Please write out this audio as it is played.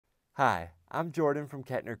Hi, I'm Jordan from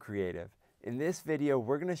Kettner Creative. In this video,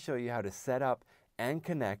 we're going to show you how to set up and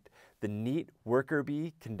connect the neat Worker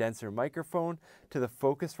Bee condenser microphone to the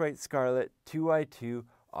Focusrite Scarlett 2i2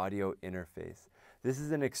 audio interface. This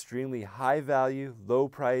is an extremely high value, low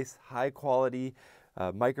price, high quality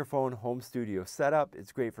microphone home studio setup.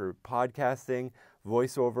 It's great for podcasting,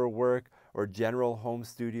 voiceover work, or general home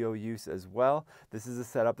studio use as well. This is a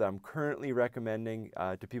setup that I'm currently recommending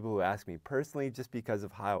to people who ask me personally, just because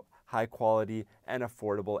of how high quality and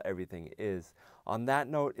affordable everything is. On that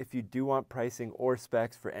note, if you do want pricing or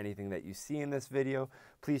specs for anything that you see in this video,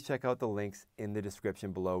 please check out the links in the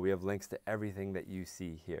description below. We have links to everything that you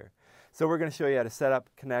see here. So we're going to show you how to set up,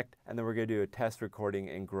 connect, and then we're going to do a test recording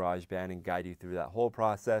in Garageband and guide you through that whole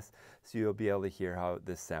process so you'll be able to hear how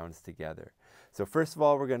this sounds together. So first of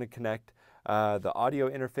all, we're going to connect the audio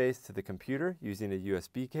interface to the computer using a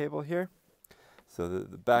USB cable here. So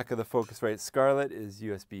the back of the Focusrite Scarlett is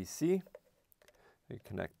USB-C. We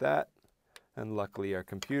connect that, and luckily our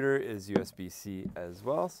computer is USB-C as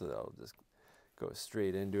well, so that'll just go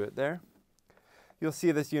straight into it there. You'll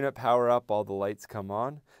see this unit power up, all the lights come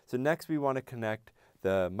on. So next we want to connect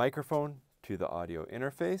the microphone to the audio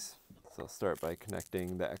interface. So I'll start by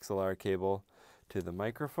connecting the XLR cable to the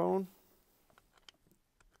microphone.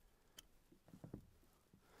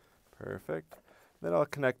 Perfect. Then I'll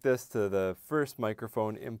connect this to the first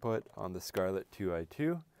microphone input on the Scarlett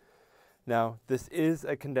 2i2. Now, this is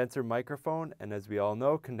a condenser microphone, and as we all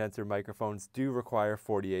know, condenser microphones do require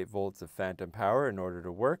 48 volts of phantom power in order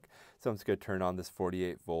to work. So I'm just going to turn on this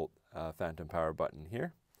 48 volt phantom power button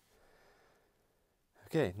here.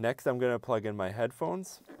 Okay, next I'm going to plug in my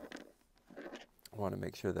headphones. I want to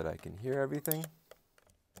make sure that I can hear everything.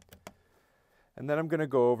 And then I'm going to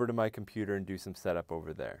go over to my computer and do some setup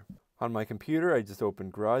over there. On my computer, I just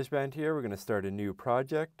opened GarageBand here. We're going to start a new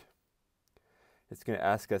project. It's going to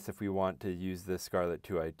ask us if we want to use the Scarlett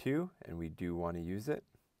 2i2, and we do want to use it.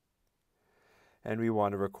 And we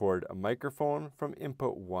want to record a microphone from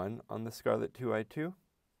input 1 on the Scarlett 2i2.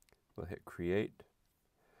 We'll hit Create.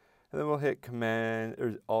 And then we'll hit Command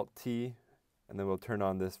or Alt-T, and then we'll turn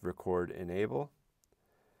on this Record Enable.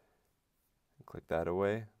 Click that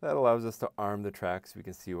away. That allows us to arm the track so we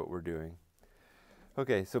can see what we're doing.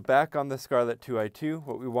 Okay, so back on the Scarlett 2i2,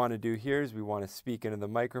 what we want to do here is we want to speak into the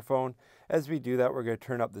microphone. As we do that, we're going to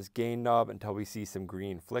turn up this gain knob until we see some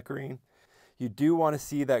green flickering. You do want to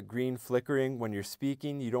see that green flickering when you're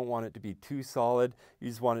speaking. You don't want it to be too solid. You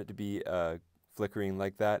just want it to be flickering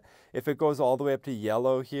like that. If it goes all the way up to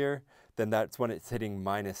yellow here, then that's when it's hitting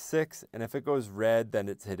 -6. And if it goes red, then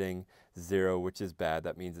it's hitting 0, which is bad.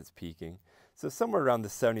 That means it's peaking. So somewhere around the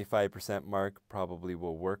 75% mark probably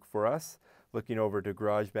will work for us. Looking over to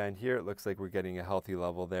GarageBand here, it looks like we're getting a healthy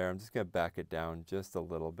level there. I'm just going to back it down just a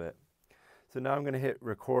little bit. So now I'm going to hit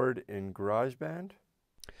record in GarageBand.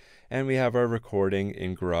 And we have our recording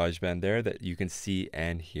in GarageBand there that you can see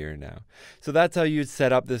and hear now. So that's how you'd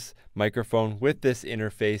set up this microphone with this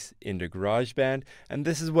interface into GarageBand. And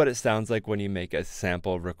this is what it sounds like when you make a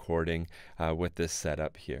sample recording with this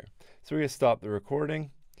setup here. So we're going to stop the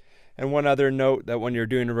recording. And one other note, that when you're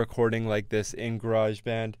doing a recording like this in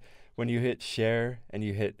GarageBand, when you hit share and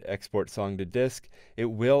you hit export song to disk, it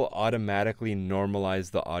will automatically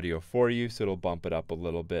normalize the audio for you, so it'll bump it up a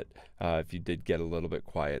little bit if you did get a little bit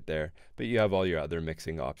quiet there. But you have all your other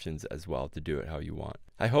mixing options as well to do it how you want.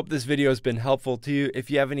 I hope this video has been helpful to you. If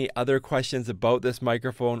you have any other questions about this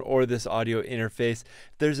microphone or this audio interface,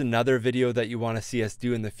 if there's another video that you want to see us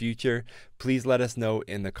do in the future, please let us know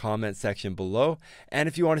in the comment section below. And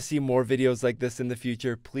if you want to see more videos like this in the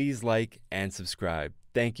future, please like and subscribe.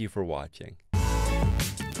 Thank you for watching.